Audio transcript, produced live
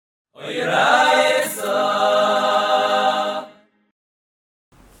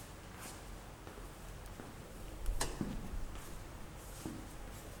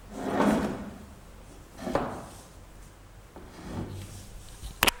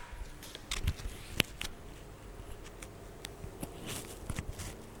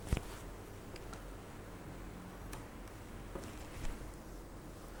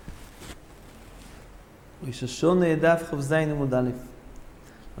ראש השונה דף כ"ז עמוד א'.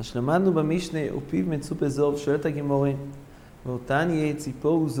 מה שלמדנו במשנה ופיו מצופה זוב, שואלת הגמרא, ואותן יהיה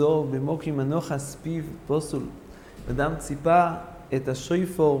ציפו זוב במוקים מנוחס פיו פוסול. אדם ציפה את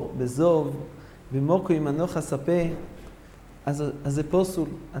השויפור בזוב במוקים מנוחס הפה, אז זה פוסול,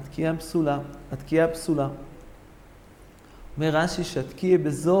 התקיעה פסולה, התקיעה פסולה. אומר רש"י שהתקיעה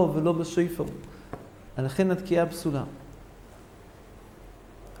בזוב ולא בשויפור, לכן התקיעה פסולה.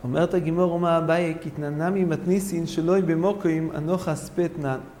 אומרת הגמור ומה אביי, כתננמי מתניסין שלא במוקים אנוחס פה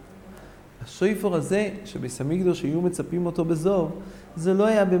תנן. השויפור הזה שבסמיגדו שיהיו מצפים אותו בזוב, זה לא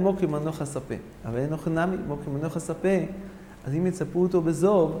היה במוקים אנוחס הפה. אבל אין אוכנמי, מוקים אנוחס הפה, אז אם יצפו אותו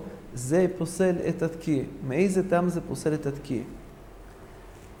בזוב, זה פוסל את התקיעה. מאיזה טעם זה פוסל את התקיעה?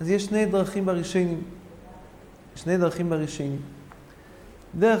 אז יש שני דרכים בראשונים.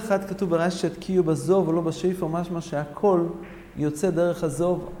 דרך אחת כתוב ברש"י שהתקיעו בזוב ולא בשויפור, משמע שהכל יוצא דרך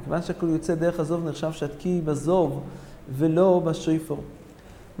הזוב. כיוון שהכל יוצא דרך הזוב נחשב שהתקיע בזוב ולא בשויפור.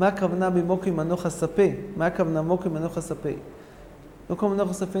 מה הכוונה במוקים מנוחס הפה? מה הכוונה מוקים מנוחס הפה? מוקים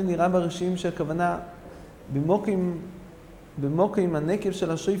מנוחס הפה נראה בראשונים שהכוונה במוקים הנקב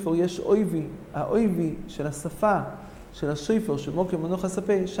של השויפור יש אויבי, האויבי של השפה של השויפור של מוקים מנוחס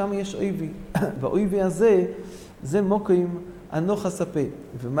הפה, שם יש אויבי. והאויבי הזה זה מוקים הנוחס הפה.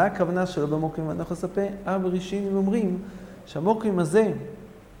 ומה הכוונה שלו במוקים הנוחס הפה? בראשונים אומרים שהמוקים הזה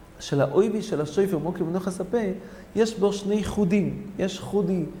של האויבי של השויפור, מוקים הנוחס הפה, יש בו שני חודים. יש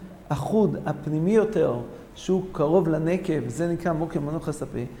חודי, החוד הפנימי יותר, שהוא קרוב לנקב, זה נקרא מוקים הנוחס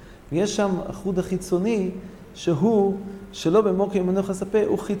הפה. ויש שם החוד החיצוני, שהוא, שלא במוקים הנוחס הפה,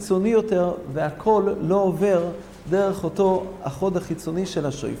 הוא חיצוני יותר, והכל לא עובר דרך אותו החוד החיצוני של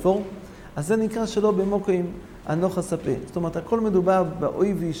השויפור. אז זה נקרא שלא במוקים הנוחס הפה. זאת אומרת, הכל מדובר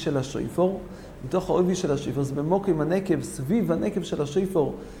באויבי של השויפור. מתוך האויבי של השויפור, זה במוקים הנקב, סביב הנקב של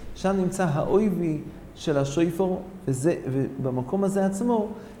השויפור, שם נמצא האויבי של השויפור, ובמקום הזה עצמו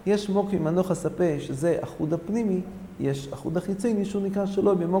יש מוקים הנוחס הפה, שזה החוד הפנימי, יש החוד החיצוני, שהוא נקרא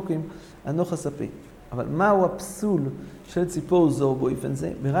שלא במוקים הנוחס הפה. אבל מהו הפסול של ציפור זוב באופן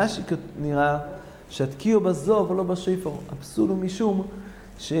זה? ברש"י נראה שהתקיעו בזוב ולא בשויפור. הפסול הוא משום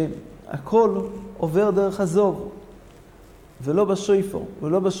שהכל עובר דרך הזוב ולא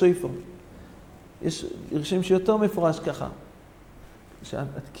בשויפור. יש רשמים שיותר מפורש ככה,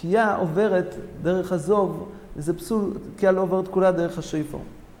 שהתקיעה עוברת דרך הזוב, וזה פסול, התקיעה לא עוברת כולה דרך השויפור.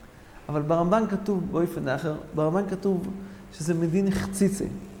 אבל ברמב"ן כתוב באופן אחר, ברמב"ן כתוב שזה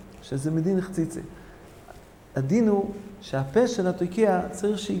מדין חציצה. הדין הוא שהפה של התקיעה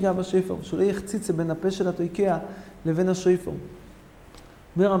צריך שיגע בשויפור, שלא יהיה חציצה בין הפה של התקיעה לבין השויפור.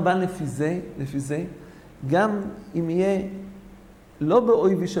 ברמב"ן לפי זה, גם אם יהיה לא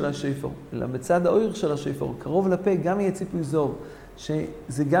באויבי של השויפור, אלא בצד האויר של השויפור, קרוב לפה, גם יהיה ציפוי זוב,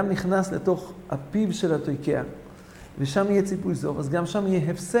 שזה גם נכנס לתוך הפיו של התקיעה, ושם יהיה ציפוי זוב, אז גם שם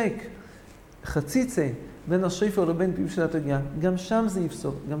יהיה הפסק, חציצה, בין השויפור לבין פיו של התקיעה, גם שם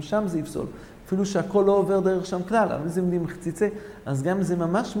זה יפסול, אפילו שהכל לא עובר דרך שם כלל, אבל זה מדהים חציצה, אז גם זה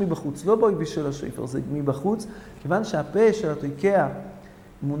ממש מבחוץ, לא באויבי של השויפור, זה מבחוץ, כיוון שהפה של התקיעה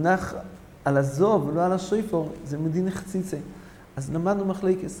מונח על הזוב ולא על השויפור, זה מדין חציצה. אז למדנו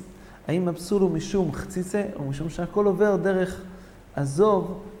מחלקס, האם הפסול הוא משום חציצה, או משום שהכל עובר דרך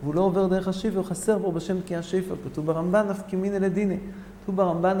הזוב, והוא לא עובר דרך השויפור, חסר פה בשם תקיעה שויפור. כתוב ברמב"ן נפקא מינה לדינה. כתוב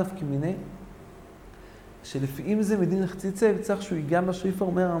ברמב"ן נפקא מינה, שלפעמים זה מדין חציצה, וצריך שהוא ייגע בשויפור,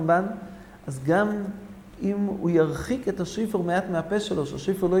 אומר הרמב"ן, אז גם אם הוא ירחיק את השויפור מעט מהפה שלו,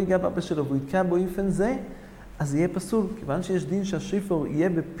 שהשויפור לא ייגע בפה שלו, והוא יתקע באופן זה, אז יהיה פסול. כיוון שיש דין שהשויפור יהיה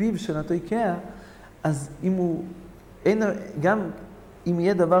בפיו של התקיעה, אז אם הוא גם אם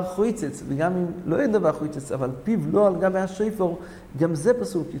יהיה דבר חויצץ, וגם אם לא יהיה דבר חויצץ, אבל פיו לא על גבי השויפור, גם זה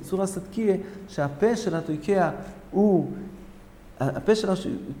פסול, כי צורה סתקיעה, שהפה של התקיעה הפה של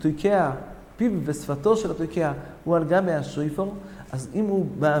התקיעה, פיו ושפתו של התקיעה הוא על גבי השויפור, אז אם הוא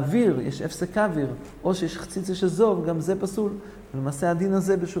באוויר, יש הפסק אוויר, או שיש חציצה של זוב, גם זה פסול. ולמעשה הדין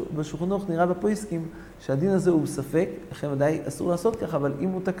הזה בשולחן ערוך נראה בפויסקים, שהדין הזה הוא ספק, לכן ודאי אסור לעשות ככה, אבל אם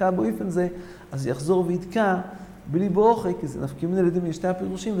הוא תקע באופן זה, אז יחזור ויתקע, בלי ברוכה, כי זה נפקא מינה לדינה משתי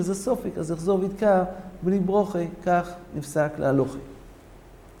הפירושים, וזה סופק, אז יחזור ויתקע בלי ברוכה, כך נפסק להלוכה.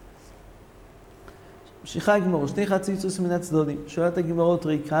 ממשיכה הגמור, שני חצוצרוס מן הצדדים. שואלת הגמורות,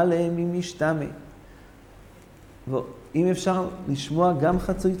 ריקה להם אם משתמע. אם אפשר לשמוע גם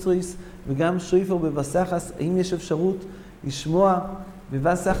חצוצרוס וגם שויפר בבסחס, האם יש אפשרות לשמוע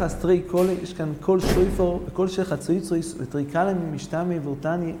בבסחס תרי קול, יש כאן קול שויפר וקול של חצוצרוס, ותריקה להם אם משתמע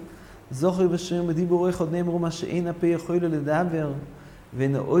ואותני, זוכר בשרים בדיבור אחד נאמרו מה שאין הפה יכול לו לדבר,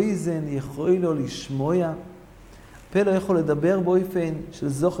 ואין האוזן יכול לו לשמוע. הפה לא יכול לדבר באופן של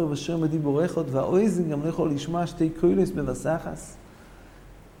זוכר ושרים בדיבור אחד, והאוזן גם לא יכול לשמוע שתי קולוס בבסחס.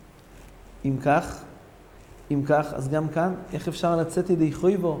 אם כך, אז גם כאן, איך אפשר לצאת ידי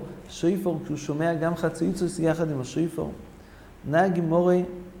חויבו, שויפור, כשהוא שומע גם חצוצרוס יחד עם השויפור. נהג מורה,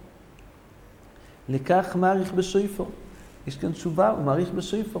 לכך מעריך בשויפור. יש כאן תשובה, הוא מעריך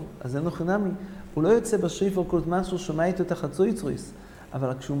בשויפור, אז אין לו חינמי. הוא לא יוצא בשויפור כל זמן שהוא שומע איתו את החצוצרוס,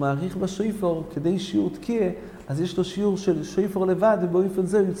 אבל כשהוא מעריך בשויפור, כדי שיעור תקיע, אז יש לו שיעור של שויפור לבד, ובאופן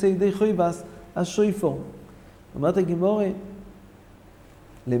זה הוא יוצא ידי חויבס, השויפור. אומרת הגמורה,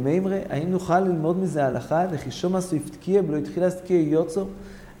 למיימרה, האם נוכל ללמוד מזה הלכה, לכי שומע סויף תקיע, ולא התחילה תקיע יוצא?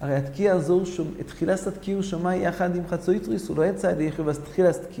 הרי התקיע הזו, התחילה תקיע הוא שומע יחד עם חצוצרוס, הוא לא יצא ידי חויבס,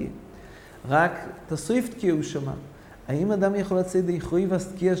 התחילה תקיע. רק את הסויף תקיע הוא שומע. האם אדם יכול לצאת ידי חויבס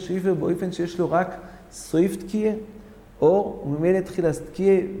תקיע שויפר באופן שיש לו רק סויף תקיע? או הוא ממילא התחילה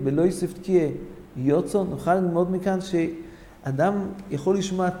תקיע ולא יסויף תקיע יוצא? נוכל ללמוד מכאן שאדם יכול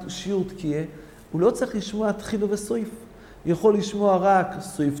לשמוע שיעור תקיע, הוא לא צריך לשמוע תחילו וסויף. יכול לשמוע רק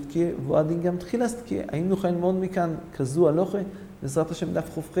סויף תקיע, והוא עדין גם תחילה תקיע. האם נוכל ללמוד מכאן כזו הלוכה? בעזרת השם דף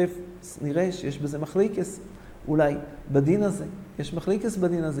חופכף נראה שיש בזה מחליקס. אולי בדין הזה, יש מחליקס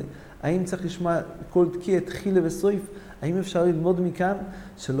בדין הזה. האם צריך לשמוע כל תקיע תחילה וסויף? האם אפשר ללמוד מכאן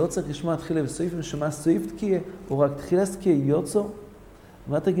שלא צריך לשמוע תחילה וסויף, ושומע סויף תקיע, או רק תחילה תקיע יוצא?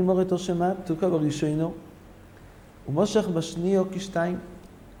 אמרת הגמור אותו שמע, תוקע בראשונו, ומושך בשניו כשתיים.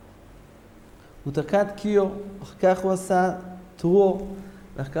 הוא תקע תקיעו, אחר כך הוא עשה תרועו,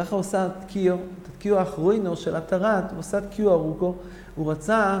 ואחר כך הוא עשה תקיעו, תקיעו האחרונו של התרת, הוא עשה תקיעו ארוכו, הוא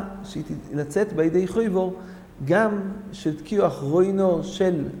רצה לצאת בידי חויבור, גם של תקיעו האחרונו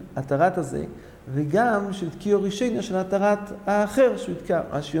של התרת הזה, וגם של תקיעו ראשונו של התרת האחר שהוא תקע.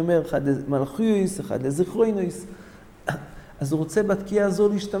 רש"י אומר, אחד למלכויס, אחד לזכרוינויס. אז הוא רוצה בתקיעה הזו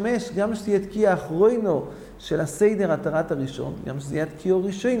להשתמש, גם שתהיה תקיעה האחרונו של הסדר התרת הראשון, גם שזה תקיעו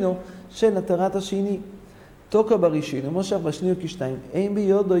ראשונו של התרת השני. תוקע בראשונו, מושך בשניו כשתיים, אין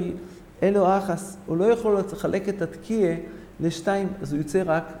ביודו אלו אחס, הוא לא יכול לחלק את התקיעה לשתיים, אז הוא יוצא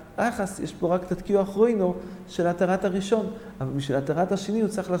רק אחס, יש פה רק את התקיעו האחרונו של התרת הראשון, אבל בשביל התרת השני הוא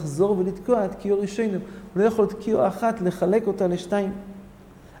צריך לחזור ולתקוע את תקיעו ראשונו, הוא לא יכול תקיעו אחת לחלק אותה לשתיים.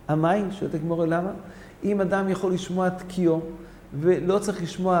 המאי, שואלת הגמרא למה? אם אדם יכול לשמוע תקיעו, ולא צריך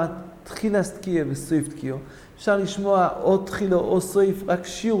לשמוע תחילה תקיע וסויף תקיעו, אפשר לשמוע או תחילו או סויף, רק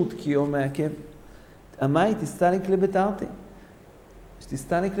שיעור תקיעו מעכב. המאי תסתלק לבתרתי.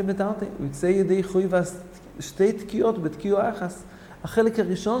 שתסתלק לבתרתי, הוא יצא ידי חויבס שתי תקיעות בתקיעו אחס. החלק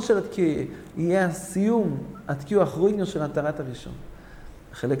הראשון של התקיע יהיה הסיום, התקיעו האחרונו של התרת הראשון.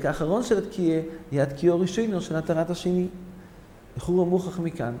 החלק האחרון של התקיע יהיה התקיעו הראשונו של התרת השני. לכאורה מוכח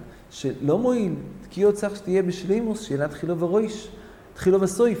מכאן, שלא מועיל, תקיעו צריך שתהיה בשלימוס, שיהיה לה תחילו ורויש, תחילו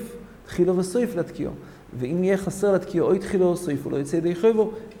וסויף, תחילו וסויף לתקיעו. ואם יהיה חסר לתקיעו, אוי תחילו או סויף, הוא לא יצא ידי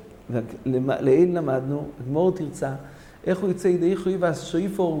חויבו. לעיל למדנו, הגמור תרצה, איך הוא יצא ידי חויבס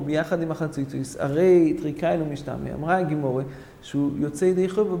שויפור ביחד עם החצוצרוס, הרי תריקה אלו משתמע. אמרה הגמורה שהוא יוצא ידי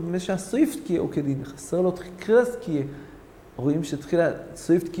חויבו במשך הסויף תקיע או כדין, חסר לו תחילה תקיע. רואים שתחילה,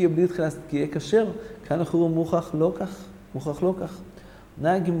 סויף תקיע בלי תחילה תקיע כשר, כאן אנחנו מוכח לא כך, מוכח לא כך.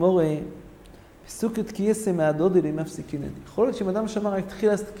 עונה הגמורה, פסוק תקיע מהדוד אלי מפסיקין. יכול להיות שאם אדם שמע רק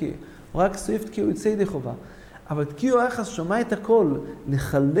תחילה תקיע, או רק סויף תקיע הוא יצא ידי חובה. אבל תקיעו אחס שומע את הכל,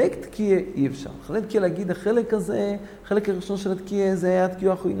 לחלק תקיע אי אפשר. לחלק תקיע להגיד, החלק הזה, החלק הראשון של התקיע זה היה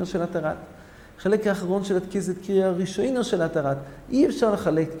תקיעו האחרונו של התרת. החלק האחרון של התקיע זה תקיע הראשונו של התרת. אי אפשר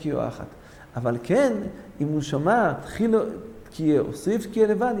לחלק תקיעו אחת. אבל כן, אם הוא שומע תחילו תקיע או סויף תקיע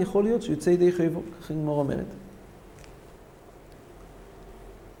לבד, יכול להיות שהוא יוצא ידי חויבו, ככה גמור אומרת.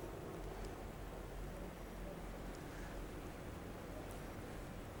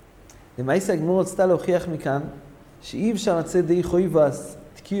 למעשה הגמור רצתה להוכיח מכאן שאי אפשר לצאת די חויבס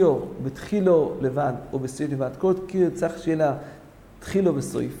תקיעו בתחילו לבד או בסויף לבד. כל תקיעו צריך שיהיה לה תחילו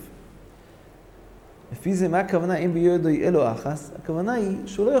בסויף. לפי זה מה הכוונה אם ביודוי אלו אחס? הכוונה היא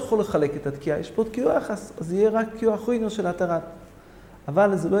שהוא לא יכול לחלק את התקיעה, יש פה תקיעו אחס, אז יהיה רק תקיעו האחרונו של התרת.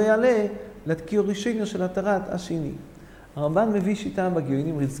 אבל זה לא יעלה לתקיעו ראשונו של התרת השני. הרמב"ן מביא שיטה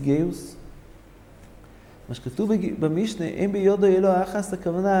בגאונים ריצגיוס. מה שכתוב במשנה, אם ביודוי אלו אחס,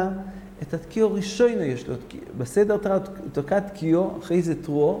 הכוונה את התקיעו ראשונו יש לו. בסדר תרת הוא תקע תקיעו, אחרי זה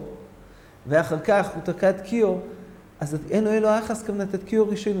תרועו, ואחר כך הוא תקע תקיעו, אז אין לו אלו היחס כמנה תתקיעו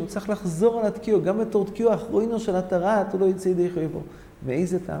ראשון, הוא צריך לחזור על התקיעו, גם בתור תקיעו האחרונו של התרת, הוא לא יצא ידי חייבו.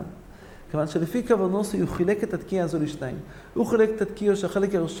 ואיזה טעם? כיוון שלפי כוונוסו הוא חילק את התקיעה הזו לשתיים. הוא חילק את התקיעו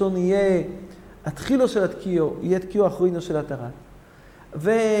שהחלק הראשון יהיה, התחילו של התקיעו יהיה תקיעו האחרונו של התרת.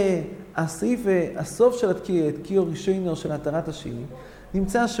 והסעיף, הסוף של התקיעו, תקיעו ראשונו של התרת השני,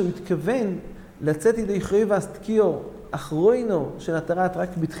 נמצא שהוא התכוון לצאת ידי חייבו תקיעו אחרונו של התרת רק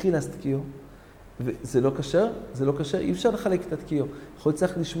בתחיל התקיעו. וזה לא קשר, זה לא קשר, אי אפשר לחלק את התקיעו. יכול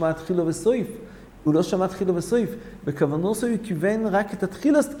צריך לשמוע תחילו וסויף. הוא לא שמע תחילו וסויף. בכוונוסו הוא כיוון רק את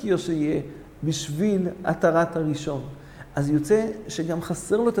התחיל התקיעו שיהיה בשביל התרת הראשון. אז יוצא שגם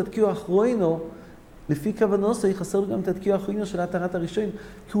חסר לו את התקיעו האחרונו, לפי כוונוסו חסר לו גם את התקיעו האחרונו של התרת הראשון,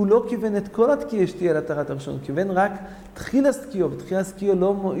 כי הוא לא כיוון את כל התקיעו שתהיה לתרת הראשון, כיוון רק תחיל התקיעו, ותחיל התקיעו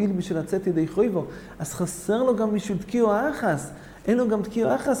לא מועיל בשביל לצאת ידי חייבו, אז חסר לו גם בשביל תקיעו האחס. אין לו גם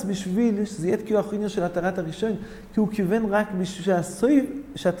תקיעו אחס בשביל שזה יהיה תקיעו האחרונו של התרת הראשון, כי הוא כיוון רק בשביל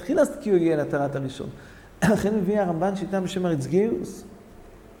שהתחיל התקיעו יהיה לתרת הראשון. לכן מביא הרמב"ן שיטה בשם הרצגיוס,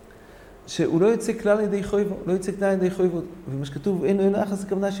 שהוא לא יוצא כלל לידי חייבו, לא יוצא כלל לידי חייבו, ומה שכתוב, אין לו אחס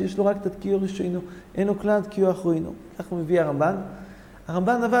הכוונה שיש לו רק את התקיעו הראשונו, אין לו כלל תקיעו האחרונו. כך הוא מביא הרמב"ן.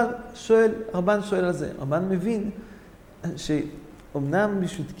 הרמב"ן אבל שואל על זה. הרמב"ן מבין שאומנם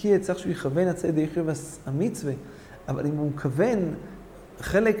בשביל תקיע צריך שהוא יכוון לצאת ידי חייבו המצווה, אבל אם הוא מכוון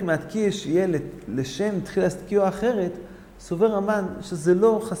חלק מהתקיע שיהיה לשם תחילה תקיעו אחרת, סובר רמב"ן שזה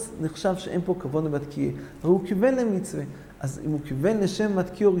לא נחשב שאין פה כוונה בתקיע, אבל הוא כיוון למצווה. אז אם הוא כיוון לשם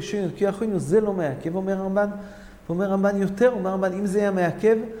התקיעו ראשון, התקיעו האחרונו, זה לא מעכב, אומר רמב"ן. אומר רמב"ן יותר, אומר רמב"ן, אם זה היה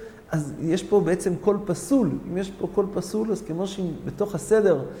מעכב, אז יש פה בעצם קול פסול. אם יש פה קול פסול, אז כמו שאם בתוך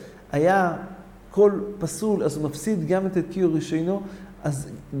הסדר היה קול פסול, אז הוא מפסיד גם את התקיעו ראשונו, אז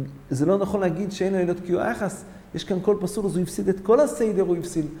זה לא נכון להגיד שאין לו אלא תקיעו אחס. יש כאן קול פסול, אז הוא הפסיד את כל הסדר, הוא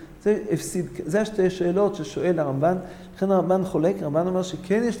הפסיד. זה השתי שאלות ששואל הרמב"ן. לכן הרמב"ן חולק, הרמב"ן אומר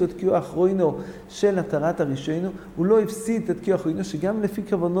שכן יש לו תקיעו האחרונו של התרת הראשונו, הוא לא הפסיד את התקיעו האחרונו, שגם לפי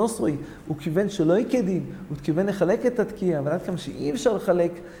כוונוסוי, הוא כיוון שלא יקדים, הוא כיוון לחלק את התקיעה, אבל עד כמה שאי אפשר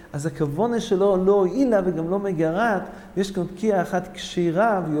לחלק, אז הכוונה שלו לא הועילה וגם לא מגרת, ויש כאן תקיעה אחת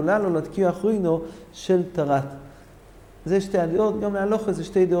קשירה, ויולה לו לתקיעו האחרונו של תרת. זה שתי הדעות, גם להלוך זה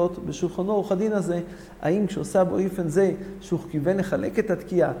שתי דעות בשולחנו עורך הדין הזה, האם כשעושה באופן זה שהוא כיוון לחלק את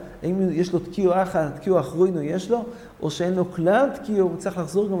התקיעה, האם יש לו תקיעו אחת, תקיעו האחרונו יש לו, או שאין לו כלל תקיעו, הוא צריך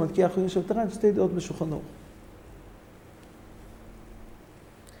לחזור גם לתקיעה האחרונו של תרת, שתי דעות בשולחנו.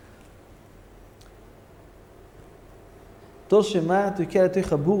 תור שמה, תויקע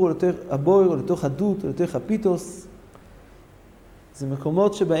לתוך הבור, או לתוך הבויר, או לתוך הדות, או לתוך הפיתוס. זה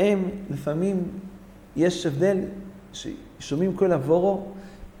מקומות שבהם לפעמים יש הבדל, ששומעים כל הבורו,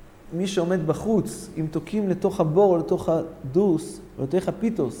 מי שעומד בחוץ, אם תוקים לתוך הבור או לתוך הדוס או לתוך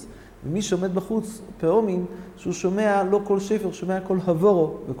הפיתוס, ומי שעומד בחוץ, פעמים, שהוא שומע לא כל שפר, הוא שומע כל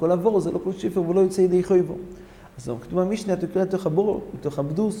הבורו, וכל הבורו זה לא כל שפר ולא יוצא ידי חייבו. אז כתוב המשנה, תוקים לתוך הבור, לתוך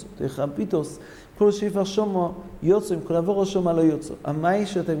הבדוס, לתוך הפיתוס, כל שפר שומו יוצא, אם כל הבורו שומה לא יוצא. המאי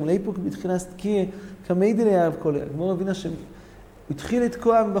שאתה מולאי פה בתחילת תקיע, כמי דילי אהב כל אלה. כמו רבינה שהוא התחיל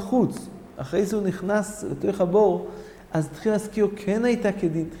לתקוע בחוץ, אחרי זה הוא נכנס לתוך הבור, אז תחיל הסקיעו כן הייתה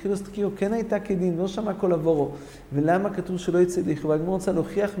כדין, תחיל הסקיעו כן הייתה כדין, לא שמע כל עבורו. ולמה כתוב שלא יצא די חייבו? הגמרא רוצה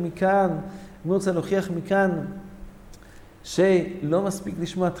להוכיח מכאן, שלא מספיק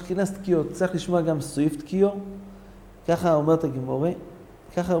לשמוע תחיל הסקיעו, צריך לשמוע גם סעיף תקיעו. ככה אומרת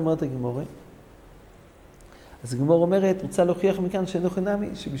הגמרא. אז הגמרא אומרת, רוצה להוכיח מכאן שאינו חינמי,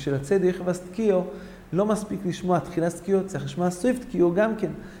 שבשביל לצאת די חייבו סקיעו, לא מספיק לשמוע תחיל הסקיעו, צריך לשמוע סעיף תקיעו גם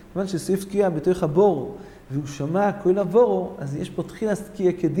כן. כיוון שסעיף תקיעו בתוך הבור, והוא שמע כל עבורו, אז יש פה תחילה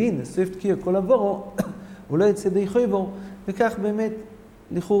תקיעה כדין, סעיף תקיעה כל עבורו, הוא לא יצא די חייבו, וכך באמת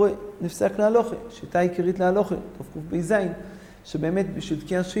לכאורה נפסק להלוכה, שיטה עיקרית להלוכה, תוף קוף ביזין, שבאמת בשביל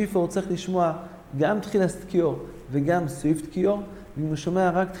תקיעה שייפו הוא צריך לשמוע גם תחילה תקיעה וגם סעיף תקיעה, ואם הוא שומע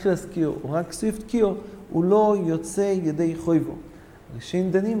רק תחילה תקיעה או רק סעיף תקיעה, הוא לא יוצא ידי חייבו.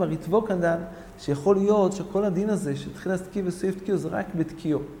 ראשין דנים, הריטבו כאן דן, שיכול להיות שכל הדין הזה של תחילה תקיעה וסעיף תקיעה זה רק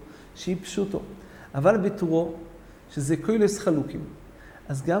בתקיעה, שהיא פשוטו. אבל בתורו, שזה קוילס חלוקים,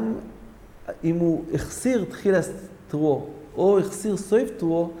 אז גם אם הוא החסיר תחילת תורו, או החסיר סויף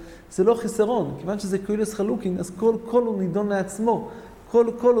תורו, זה לא חיסרון, כיוון שזה קוילס חלוקים, אז כל הוא נידון לעצמו,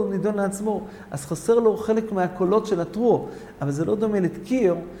 כל הוא נידון לעצמו, אז חסר לו חלק מהקולות של התורו, אבל זה לא דומה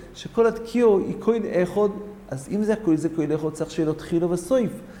לתקיעו, שכל התקיעו היא קויל אחד, אז אם זה הקויל, זה קויל אחד, צריך שיהיה לו תחילו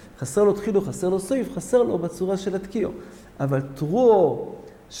וסויף, חסר לו תחילו, חסר לו סויף, חסר לו בצורה של התקיעו, אבל תורו,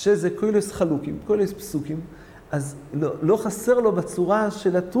 שזה קוילס חלוקים, קוילס פסוקים, אז לא חסר לו בצורה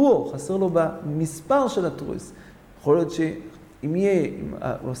של התרוע, חסר לו במספר של התרועס. יכול להיות שאם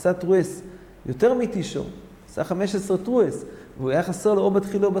הוא עושה תרועס יותר מתישו, עשה 15 טרועס, והוא היה חסר לו או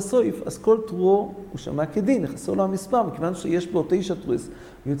בתחילה או בסויף, אז כל טרועו הוא שמע כדין, חסר לו המספר, מכיוון שיש בו 9 טרועס,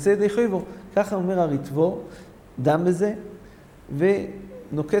 הוא יוצא ידי חויבו. ככה אומר הריטבו, דם בזה,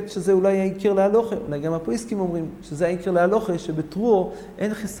 ונוקט שזה אולי העיקר להלוכה, אולי גם הפריסקים אומרים שזה העיקר להלוכה, שבטרועו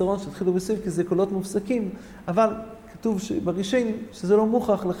אין חיסרון שתחילו בסויף, כי זה קולות מופסקים, אבל כתוב בראשונים שזה לא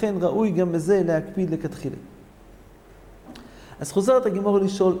מוכח, לכן ראוי גם בזה להקפיד לכתחילה. אז חוזרת הגימור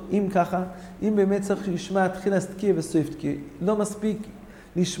לשאול, אם ככה, אם באמת צריך לשמוע תחילה סתקיה וסויף תקיה, לא מספיק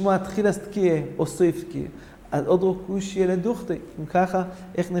לשמוע תחילה סתקיה או סויף תקיה, אז עוד רוקוש יהיה לדוכתה. אם ככה,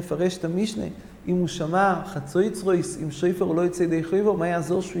 איך נפרש את המשנה? אם הוא שמע חצוי צרויס, אם שויפר הוא לא יצא ידי חויבו, מה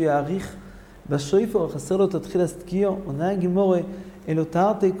יעזור שהוא יעריך בשויפר, חסר לו את התחילה סתקיה? עונה הגימור, אלו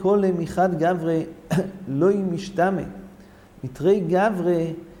תרתי כל מחד גברי לא משתמה, מתרי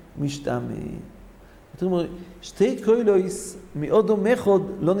גברי משתמה. שתי קולויס מאודו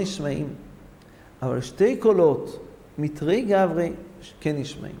מחוד לא נשמעים, אבל שתי קולות מתרי גברי כן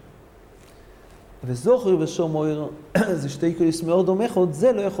נשמעים. וזוכר ושומר זה שתי קולויס מאודו מחוד,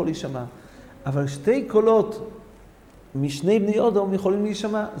 זה לא יכול להישמע. אבל שתי קולות משני בני אודום יכולים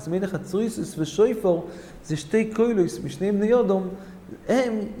להישמע. אז מלך הצרויסוס ושויפור זה שתי קולויס משני בני אודום,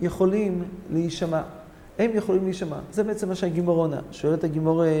 הם יכולים להישמע. הם יכולים להישמע. זה בעצם מה שהגימור עונה. שואלת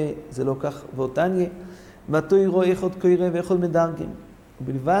הגימור, זה לא כך, ואותניה, מתוי רואה אחד קוירה ואחד מדרגם.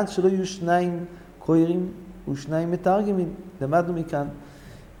 ובלבד שלא יהיו 2 קוירים ו2 מתרגמים. למדנו מכאן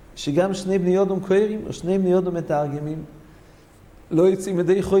שגם 2 בני אודום קוירים או 2 בני אודום מתרגמים לא יוצאים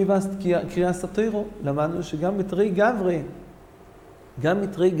ידי חויבס קריאה סתירו. למדנו שגם מתרי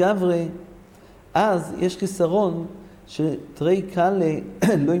גברי, אז יש חיסרון שתרי קלה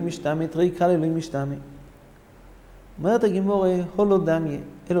לא משתמה, תרי קלה לא משתמה. אומרת הגימור, הולו דמיה,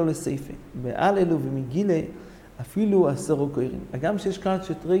 אלו לסייפה. בעל אלו ומגילה, אפילו 10 קוירים. הגם שיש כאן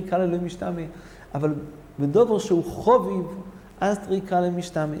שתרי קלה לא משתמה, אבל בדובר שהוא חוביב, אז תרי קלה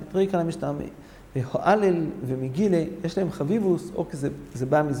משתמה. והאלל ומגילה, יש להם חביבוס, או כי זה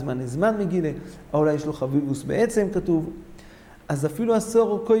בא מזמן לזמן מגילה, או אולי יש לו חביבוס בעצם כתוב, אז אפילו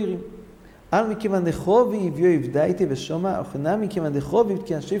 10 קוירים. על מכיוון דחוביב יבדאיתי ושומע, או חינם מכיוון דחוביב,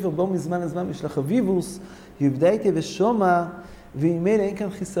 כי השיפר בו מזמן לזמן יש לה חביבוס, יבדאיתי ושומע, ואם אלה אין כאן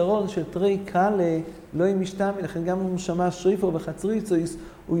חיסרון של תרי קלה לא משתמה, לכן גם אם הוא שמע שויפר וחצריצויס,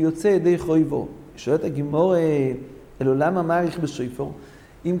 הוא יוצא ידי חויבו. שואלת הגימור, אלו למה מעריך בשויפר?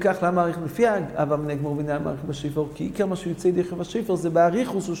 אם כך, למה מעריך לפי אבא מנה גמור בינה מעריך בשויפר? כי עיקר מה שהוא יוצא ידי חויבו בשויפר זה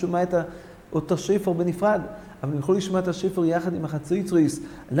בעריכוס, הוא שומע את אותו שויפר בנפרד. אבל יכול לשמוע את השויפר יחד עם החצריצויס.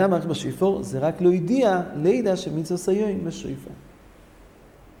 למה מעריך בשויפר? זה רק לא לידע שמצווה סיום בשויפר.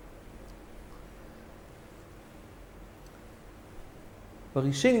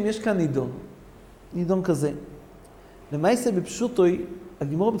 בראשונים יש כאן נידון כזה. למעשה בפשוטוי,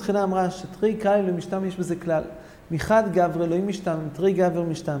 הגימור בתחילה אמרה שתרי קלה לא משתמה, יש בזה כלל. מחד גברי לא משתמה, תרי גבר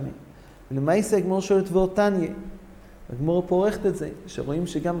משתמה. ולמעשה הגימור שואלת ואותניה. הגימור פורחת את זה, שרואים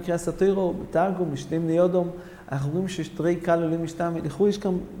שגם קריאה סתירו, בתרגום, משני בני אודום, אנחנו רואים שתרי קלה לא משתמה. לכו יש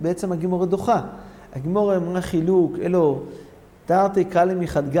כאן בעצם הגימור דוחה. הגימור אמרה חילוק, אלו, תרתי קלה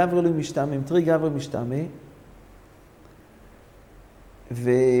מחד גברי לא משתמה, תרי גבר משתמה.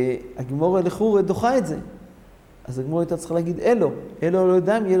 והגמור לכאורה דוחה את זה. אז הגמור הייתה צריכה להגיד אלו לא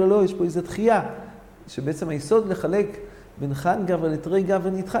דם, אלו לא, יש פה איזו דחייה, שבעצם היסוד לחלק בין חד גברי לתרי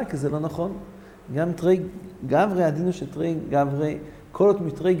גברי נדחה, כי זה לא נכון. גם תרי גברי, הדין הוא שתרי גברי, קולות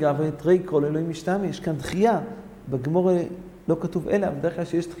מתרי גברי, תרי קול אלוהים משתמה, יש כאן דחייה. בגמור לא כתוב אלא, בדרך כלל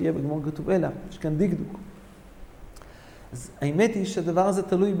שיש דחייה בגמור כתוב אלא, יש כאן דקדוק. אז האמת היא שהדבר הזה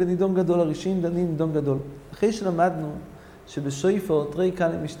תלוי בנידון גדול, הראשונים דנים נידון גדול. אחרי שלמדנו שבשויפר תרי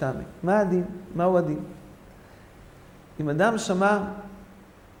קלה משתמה. מה הדין? מהו הדין? אם אדם שמע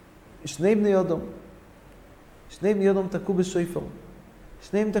 2 בני אודום, 2 בני אודום תקעו בשויפר,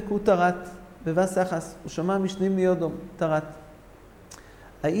 2 תקעו תרת בבסחס, הוא שמע מ2 בני אודום תרת.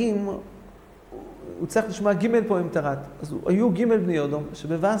 האם הוא צריך לשמוע ג' פה עם תרת? אז היו ג' בני אודום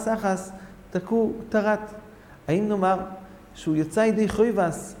שבבסחס תקעו תרת. האם נאמר שהוא יצא ידי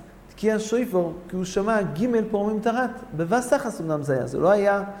חויבס תקיע שויפר, כי הוא שמע ג' פורמים תרת, בבסחס אמנם זה היה, זה לא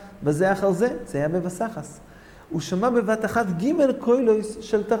היה בזה אחר זה, זה היה בבסחס. הוא שמע בבת אחת ג' קוילויס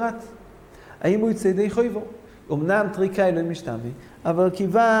של תרת. האם הוא יצא ידי חויבו? אמנם תרי קלה לא משתמה, אבל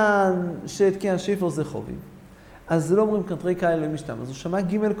כיוון שתקיע שויפר זה חוביב, אז לא אומרים כאן תרי קלה לא משתמה, אז הוא שמע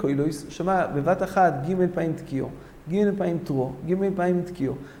ג' קוילויס, שמע בבת אחת ג' פעמים תקיעו, ג' פעמים תרו, ג' פעמים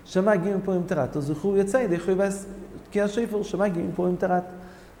תקיעו, שמע ג' פורמים תרת, אז הוא יצא ידי חויבס, תקיע שויפר, שמע ג' פורמים תרת.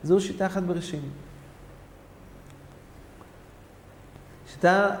 זו שיטה אחת בראשונים.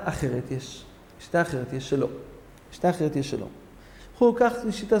 שיטה אחרת יש שלא. הוא כך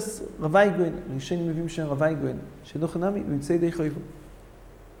לשיטת רבי גוין, ראשונים מביאים שם רבי גוין, שלא חנמי ויוצא ידי חויבו.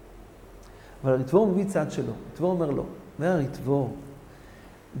 אבל הריטבור מביא צד שלו, הריטבור אומר לו, הריטבור,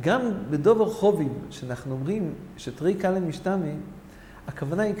 גם בדובר חובים, שאנחנו אומרים שתרי קלה משתמע,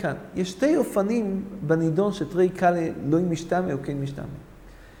 הכוונה היא כאן, יש שתי אופנים בנידון שתרי קלה לא משתמע או כן משתמע.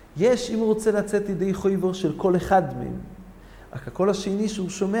 יש, אם הוא רוצה לצאת ידי חויבו של כל אחד מהם, רק הקול השני שהוא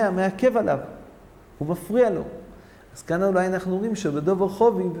שומע מעכב עליו, הוא מפריע לו. אז כאן אולי אנחנו רואים שבדובר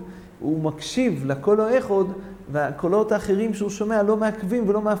חוביב הוא מקשיב לקול האחד, והקולות האחרים שהוא שומע לא מעכבים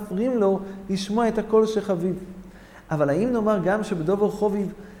ולא מפריעים לו לשמוע את הקול שחביב. אבל האם נאמר גם שבדובר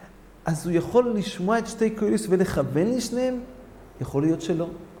חוביב, אז הוא יכול לשמוע את שתי קולות ולכוון לשניהם? יכול להיות שלא.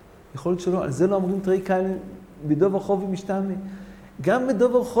 יכול להיות שלא. על זה לא אומרים תרי קלה בדובר חוביב משתמע. גם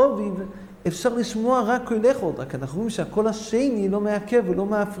בדובר חוביב אפשר לשמוע רק קול אחד, רק אנחנו רואים שהקול השני לא מעכב ולא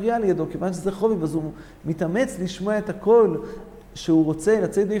מפריע לידו, כיוון שזה חוביב, אז הוא מתאמץ לשמוע את הקול שהוא רוצה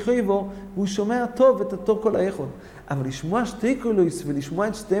לצאת ידי חויבו, והוא שומע טוב את אותו קול האחד. אבל לשמוע שתי קולות ולשמוע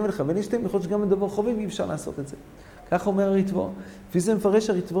את שתיהם ולכוון לשתיהם, יכול להיות שגם בדובר חוביב אי אפשר לעשות את זה. כך אומר הריטבור. לפי זה מפרש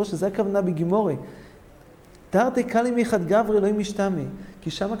הריטבור שזה הכוונה בגימורי. תרתי קלים אחד גברי אלוהים משתמע,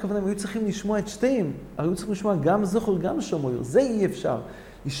 כי שם הכוונה הם היו צריכים לשמוע את שתיהם, היו צריכים לשמוע גם זכור גם שומר, זה אי אפשר.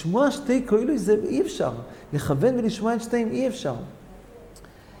 לשמוע שתי קולות זה אי אפשר, לכוון ולשמוע את שתיהם אי אפשר.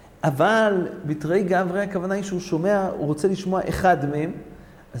 אבל בתרי גברי הכוונה היא שהוא שומע, הוא רוצה לשמוע אחד מהם,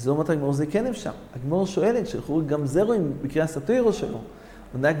 אז לא אומרת הגמור זה כן אפשר. הגמור שואלת, שלכו גם זה רואים בקריאה סטוירו שלו,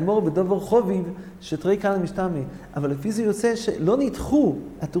 עונה הגמור בדובר חוביב שתרי קלה משתמע, אבל לפי זה יוצא שלא נדחו,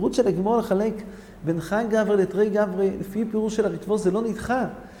 התירוץ של הגמור לחלק בין חג גברי לתרי גברי, לפי פירוש של הריטבור זה לא נדחה,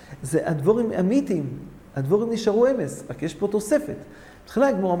 זה הדבורים אמיתיים, הדבורים נשארו אמס, רק יש פה תוספת. בתחילה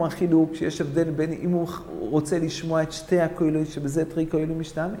הגמור אמר חילוק שיש הבדל בין אם הוא רוצה לשמוע את שתי הקולות שבזה תרי קולות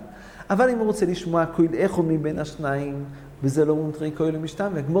משתמע, אבל אם הוא רוצה לשמוע קול אחד מבין השניים, בזה לא אומרים תרי קולות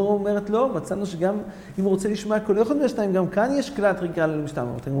משתמע. הגמור אומרת לא, מצאנו שגם אם הוא רוצה לשמוע קול אחד מהשניים, גם כאן יש כלל תרי קולות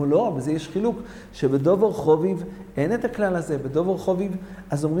משתמע. אמרו לא, בזה יש חילוק, שבדובר חוביב אין את הכלל הזה, בדובר חוביב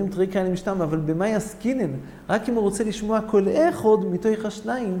אז אומרים תרי קולות משתמע, אבל במה יסקינן? רק אם הוא רוצה לשמוע קול אחד מתוך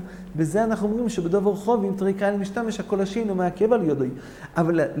השניים, בזה אנחנו אומרים שבדובר חוביב תרי קולות משתמע שהקול השני לא מעכב על יודוי.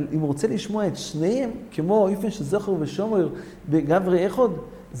 אבל אם הוא רוצה לשמוע את שניהם, כמו איפן שזכר ושומר בגברי אחד,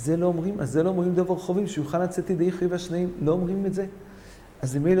 זה לא אומרים, אז זה לא אומרים דובר חובים, שיוכל לצאת ידי חויב השניים, לא אומרים את זה.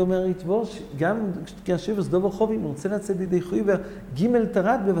 אז למי לא אומר הריטבור, גם כאשר אז דובר חובים, הוא רוצה לצאת ידי חויב, ג'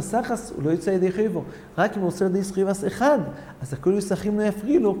 תרד בבסחס, הוא לא יוצא ידי חויבו. רק אם הוא רוצה ידי חויב אחד, אז הכל יסחים לא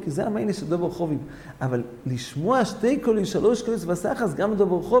יפריע לו, כי זה המיילה של דובר חובים. אבל לשמוע שתי קולות, שלוש קולות בבסחס, גם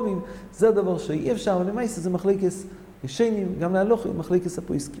דובר חובים, זה הדבר שאי אפשר, אבל למעשה זה מחלקס ישנים, גם להלוך, מחלקס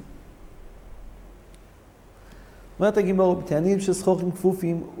הפויסקים. אומרת הגימור, בתענית שסחורים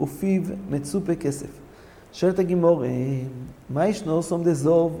כפופים ופיו מצופה כסף. שואלת הגימור, מה ישנו סום דה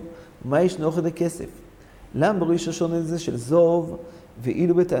זוב, ומה ישנו אוכל דה כסף? למה בראש השונה הזה של זוב,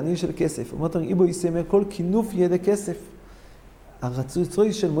 ואילו בתענית של כסף? אומרת, איבו יסמר כל כינוף יהיה דה כסף.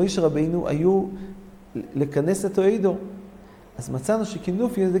 הרצוי של מוישה רבינו היו לכנס את העידו. אז מצאנו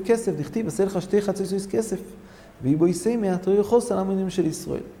שכינוף יהיה דה כסף, דכתיב, עשה לך שתי חצי סויס כסף. ואיבו יסמר, תראי חוס על המונים של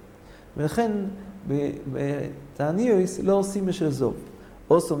ישראל. ולכן, בתעניוס לא עושים בשל זוב.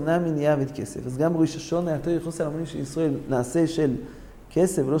 עוש אמנם מניאבד כסף. אז גם ראש השונה, יותר יחוס על המונים של ישראל, נעשה של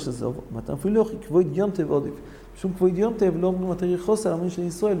כסף ולא של זוב. אתה אפילו לא כבוד יום טב עודף. בשום כבוד יום טב לא אומרים יותר יחוס על המונים של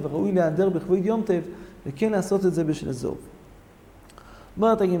ישראל, וראוי להיעדר בכבוד יום טב, וכן לעשות את זה בשל זוב.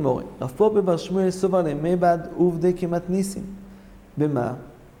 אומרת הגימורי, רב פה בבר שמואל סובר למבד עובדי כמעט ניסים. במה?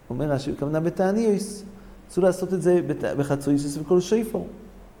 אומר רש"י, הכוונה בתעניוס. רצו לעשות את זה בחצויסוס וכל שיפור.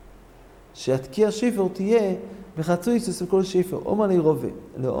 שהתקיע שיפר תהיה בחצויסוס וכל שיפר. אומר לי רובה,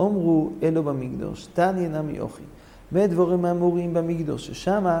 לא אמרו אלו במקדוש, תני נמי אוכי. מדבורים האמורים במקדוש,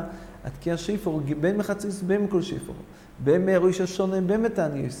 ששמה התקיע שיפר בין מחצויסוס בין כל שיפר. בין ראש השונה בין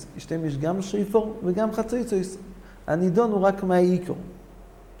מתעניוס. יש גם שיפר וגם חצויסוס. הנידון הוא רק מהעיקר.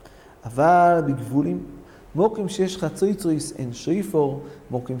 אבל בגבולים, מוקים שיש חצויסוס אין שיפר,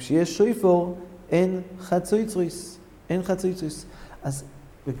 מוקים שיש שיפר אין חצויסוס. אין חצויסוס. אז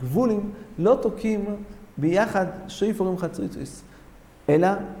בגבולים לא תוקים ביחד שיפור עם חצויסוס, אלא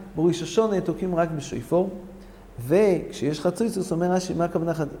בראש השונה תוקים רק בשיפור, וכשיש חצויסוס אומר רש"י, מה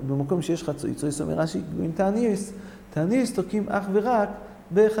הכוונה במקום שיש חצויסוס אומר רש"י, עם תעניוס, תעניוס תוקים אך ורק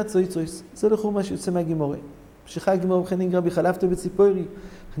בחצויסוס. זה לכאורה מה שיוצא מהגימורי. ממשיכה הגימורי, וכן נגרע בחלפתו בציפורי,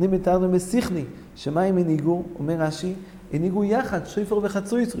 וכן מתארנו בשיחני, שמה הם הניגו? אומר רש"י, הניגו יחד שיפור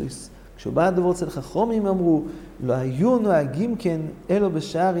וחצויסוס. כשבא הדבר אצל חכמים אמרו, לא היו נוהגים כן אלו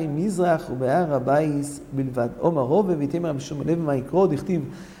בשערי מזרח ובהר הבייס בלבד. אומר רובה ויתאמר רבי שמואל לוי מה יקרו, דכתיב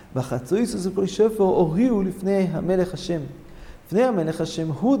בחצויסוס וכל שפר הוריעו לפני המלך השם. לפני המלך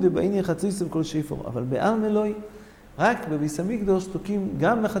השם הוא דבעין חצויס וכל שיפור, אבל בעלמא אלוהי, רק בביס המקדוש תוקים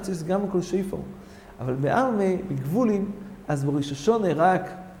גם בחצויס גם בכל שיפור, אבל בעלמא בגבולים, אז בראש השונה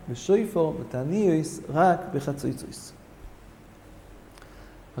רק בשויפור, בתעניוס רק בחצויצויס.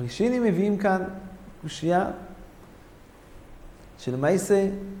 הראשונים מביאים כאן קושייה שלמעשה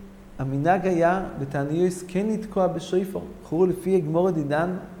המנהג היה בתעניוס כן לתקוע בשויפור. חורו לפי גמור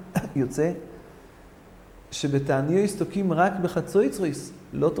דידן יוצא שבתעניוס תוקים רק בחצויצויס,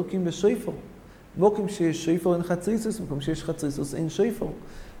 לא תוקים בשויפור. מוקם שיש שויפור אין חצויצויס, מוקם שיש חצויצויס אין שויפור.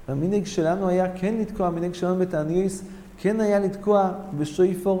 והמנהג שלנו היה כן לתקוע, המנהג שלנו בתעניוס כן היה לתקוע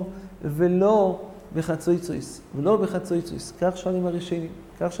בשויפור ולא בחצויצויס, ולא בחצויצויס. כך שואלים הראשונים,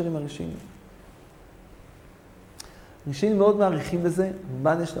 כך שואלים הראשונים. הראשונים מאוד מעריכים בזה,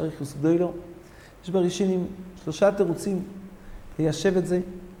 רמב"ן יש לאריכוס גדולו. יש בראשונים 3 תירוצים ליישב את זה.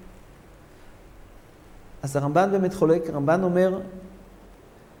 אז הרמב"ן באמת חולק, הרמב"ן אומר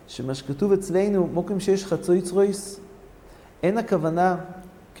שמה שכתוב אצלנו, מוקם שיש חצויצויס, אין הכוונה,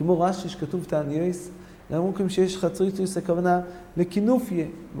 כמו רש"י שכתוב תעניוס, גם מוקם שיש חצויצויס הכוונה לכינופיה,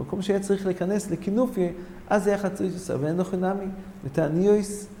 במקום שהיה צריך להיכנס לכינופיה, אז היה חצויצויס, אבל אין לו חינמי,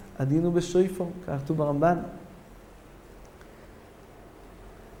 בתעניוס הדין הוא בשויפור, כך כתוב ברמב"ן.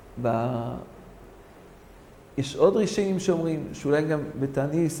 יש עוד ראשונים שאומרים שאולי גם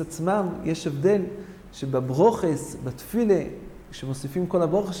בתעניוס עצמם יש הבדל שבברוכס, בתפילה, כשמוסיפים כל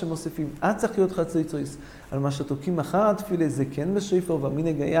הברוכס שמוסיפים, אז צריך להיות חצויצויס. על מה שתוקים אחר התפילה זה כן בשויפור,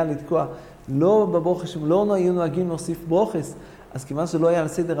 והמנהג היה לתקוע לא בברוכס, לא היו נוהגים להוסיף ברוכס, אז כיוון שלא היה על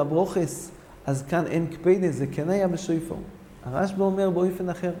סדר הברוכס, אז כאן אין קפידה, זה כן היה בשויפור. הרשב"א אומר באופן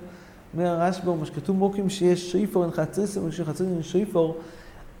אחר, אומר הרשב"א, מה שכתוב מוקים שיש שויפור, אין חצויצויס, ושחצויצויס אין שויפור,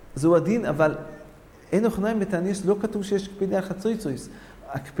 זהו הדין, אבל אין אוכניים בתעניוס, לא כתוב שיש קפידה על חצויצויס.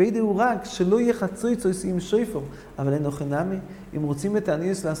 הקפידה הוא רק שלא יהיה חצויצויס עם שויפור, אבל אין אוכנמי, אם רוצים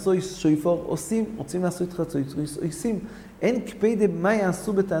בתעניוס לעשות שויפור, עושים, רוצים לעשות חצויצויס, עושים. אין קפידה מה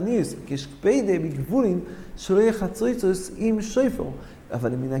יעשו בתעניוס, כי יש קפידה בגבולים שלא יהיה חצויצויס עם שויפור.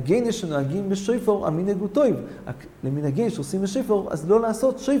 אבל למנהגים שנוהגים בשויפור, המנהג הוא טוב. למנהגים שעושים בשויפור, אז לא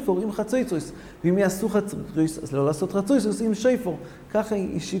לעשות שויפור עם חצויצויס. ואם יעשו חצויצויס, אז לא לעשות חצויצויס עם שויפור. ככה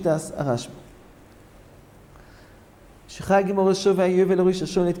היא שיטת הרשב"א. שחי גמור השוב והיובל לראש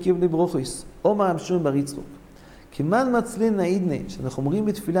השון לתקיב לברוכויס, עומר המשון בר יצחוק. כמן מצלין נעידנה, שאנחנו אומרים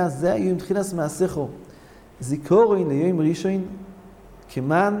בתפילה, זה היום תחילס מעשיכו, זיכורין ליום ראשון,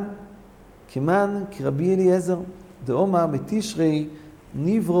 כמן כרבי אליעזר, דעומר בתשרי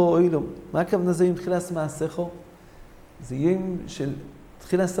נברו אוילום. מה הכוונה זה יום תחילס מעשיכו? זה יום של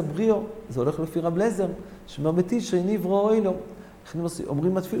תחילס הבריאו, זה הולך לפי רב לזר, שאומר בתשרי נברו אוילום.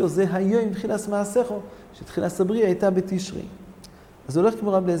 אומרים בתפילו, זה היום תחילס מעשיכו, שתחילס הבריאה הייתה בתשרי. אז זה הולך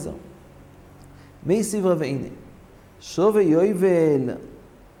כמו רב לזר. מי סיברה והנה, שווה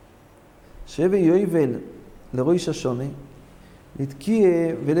יויבל לראש השונה, לתקיע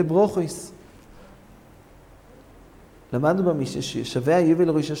ולברוכויס. למדנו במשנה ששווה היובל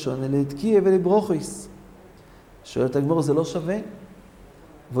לראש השונה, לתקיע ולברוכויס. שואלת הגמור, זה לא שווה?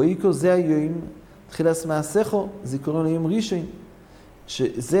 ואיקו זה היום תחילס מעשיכו, זיכרון ליום ראשון.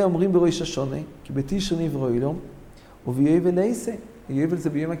 שזה אומרים בראש השונה, כי בתשרי נברא אילום, וביובל לעשה. יובל זה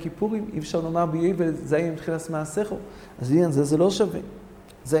ביום הכיפורים, אי אפשר לומר ביובל, זה היום תחילס מעשיכו. אז עניין זה לא שווה.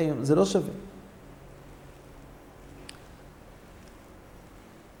 זה לא שווה.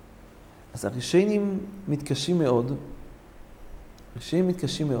 אז הראשונים מתקשים מאוד,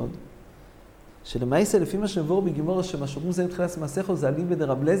 שלמעשה לפי מה שמבואר בגמרא, שמה שאומרים זה תחילס מעשיכו, זה עלים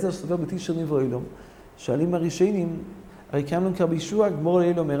בדרב לזר, שסובר בתשרי נברא אילום. שואלים הראשונים, הרי קיימנו כרבי ישוע, גמור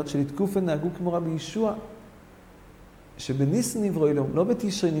ליל אומרת שלתקופן נהגו כמו רבי ישוע, שבניסן נברא אילום, לא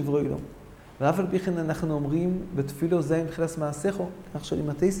בתשרי נברא אילום. ואף על פי כן אנחנו אומרים בתפילו זה עם תחילס מעשיכו, כך שואלים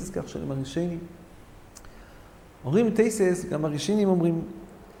התייסס, כך שואלים הראשונים. אומרים תייסס, גם הראשונים אומרים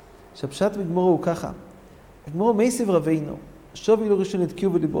שהפשט בגמור הוא ככה. הגמור מייסיב רבינו, שווי לו ראשון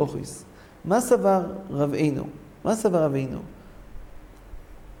לתקיעו ולברוכויס. מה סבר רבינו?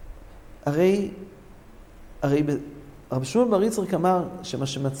 הרי רב שמואל בר יצחק אמר שמה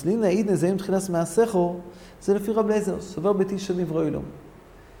שמצלין לעידנה זה עם תחילס מעשיכו, זה לפי רב לזר, סובר בתשרי נברא אילום.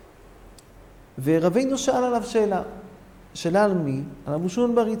 ורבינו שאל עליו שאלה על מי? על רב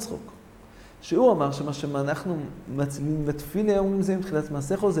שמואל בר יצחק. שהוא אמר שמה שאנחנו מצלין בתפילה אומרים זה עם תחילס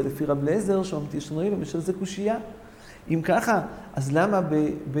מעשיכו, זה לפי רב לזר, שאומר בתשרי נברא אילום, יש על זה קושייה. אם ככה, אז למה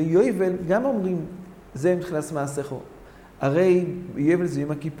ביובל גם אומרים זה עם תחילס מעשיכו? הרי ביובל זה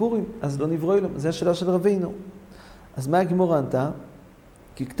עם הכיפורים, אז לא נברא אילום, זה השאלה של רבינו. אז מה הגמרא ענתה?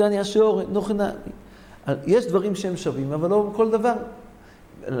 כי קטניה שאור, יש דברים שהם שווים, אבל לא כל דבר.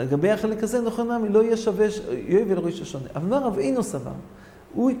 לגבי החלק הזה, נכון נמי, לא יהיה שווה יובל ראש השונה. אבל מה רב אינו סבר?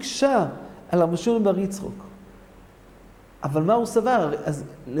 הוא הקשה על רבי שמעון בר יצחק. אבל מה הוא סבר? אז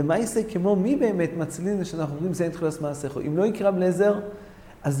למה יעשה כמו מי באמת מצלין שאנחנו אומרים זה אין תחילת מעשיך? אם לא יקרא בלעזר,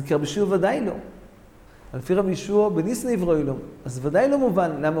 אז יקרא בישוע ודאי לא. לפי רבי ישוע בניס נברא לו, אז ודאי לא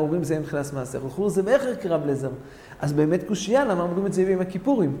מובן למה אומרים זה אין תחילת מעשיך. לכאורה זה באיך יקרא בלעזר. אז באמת קושייה למה אומרים את זה ביום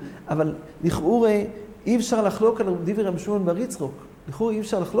הכיפורים. אבל לכאורה אי אפשר לחלוק על דברי רבי שמעון בר יצחק. לכאורה אי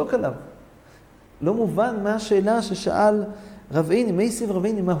אפשר לחלוק עליו. לא מובן מה השאלה ששאל רב עיני, מי סיב רב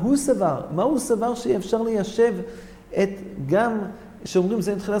עיני, מה הוא סבר? מה הוא סבר שאפשר ליישב את גם שאומרים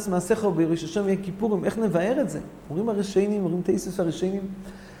זה תחילת מעשיך או בראש השם ויהיה כיפורים, איך נבאר את זה? אומרים הרשיינים, אומרים תאיסוס הרשיינים,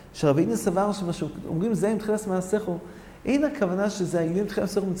 שרב עיני סבר שאומרים זה תחילת מעשיך, אין הכוונה שזה האיום תחילת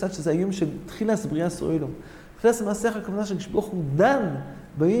מעשיך מצד שזה האיום של תחילת בריאה סועלום. תחילת מעשיך הכוונה שכשברוך הוא דן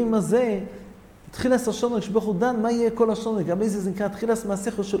ביום הזה, תחילת השונו, כשברוך הוא דן, מה יהיה כל השונו? גם איזה זה נקרא תחילת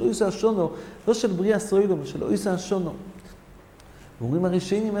מעשיך של אויסה השונו, לא של בריאה סועלום, של אויסה השונו. ואומרים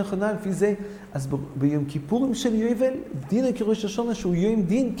הרשיינים האחרונה לפי זה, אז ביום כיפורים של יובל, דין כראש השונה, שהוא יום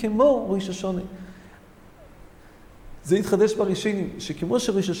דין כמו ראש השונה. זה התחדש ברשיינים, שכמו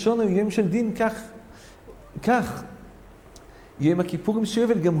שראש השונה הוא יום של דין, כך יום הכיפורים של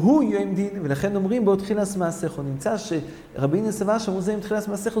יובל, גם הוא יום דין, ולכן אומרים בו תחילת מעשיך. נמצא שרבי נסבה שאומר זה עם תחילת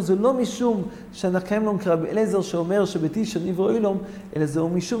מעשיך, זה לא משום שנקיים לו קרב אלעזר שאומר שבתישר נברא אלוהים, אלא זהו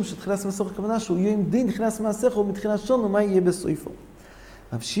משום שתחילת מעשיך הכוונה שהוא יום דין, תחילת מעשיך, ומתחילת שונו, מה יהיה בסויפו.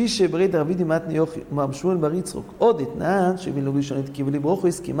 רב שיש ברד רבי דמתני יוכי, רבי שמעון בר יצחק, עוד אתנן שבילו ראשונית קיבל ברוך הוא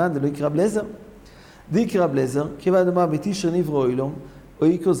הסכימן דלא יקרא בלעזר. דיקרא בלעזר, כיוון דמה בתישר נברא אלוהים, או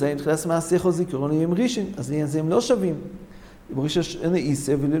יקרא זה עם תחילת מעשיך או זיכרון יום ראשון, אז הם לא שווים. בראש השנה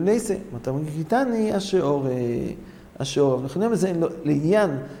איסה ולולייסה, מתי מגיתני השאור. אנחנו יודעים לזה,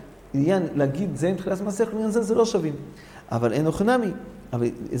 לעניין להגיד זה עם תחילת מעשיך, לעניין זה לא שווים. אבל אין אוכנמי. אבל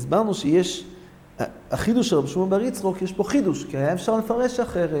הסברנו שיש, החידוש של רבי שמעון בר יצחק, יש פה חידוש, כי היה אפשר לפרש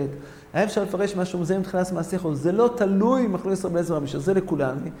אחרת, היה אפשר לפרש משהו זה עם תחילת מעשיך, זה לא תלוי מחלוקת רבי אליעזר רבי, שזה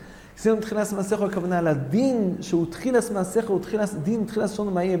לכולנו. זה עם תחילת מעשיך, הכוונה על הדין שהוא תחילת מעשיך, הוא דין תחילת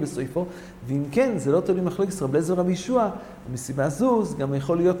שונו, מה יהיה בסויפו, ואם כן, זה לא תלוי מחלוקת רבי אליעזר רבי ישוע, מסיבה זו, זה גם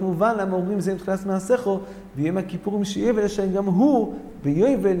יכול להיות מובן למה אומרים זה עם תחילת מעשיך, ויום הכיפורים שיובל, שגם הוא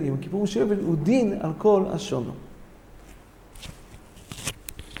ביובל, יום הכיפורים שיובל, הוא דין על כל השונו.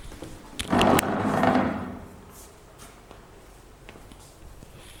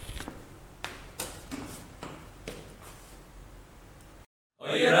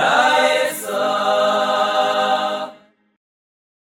 Oira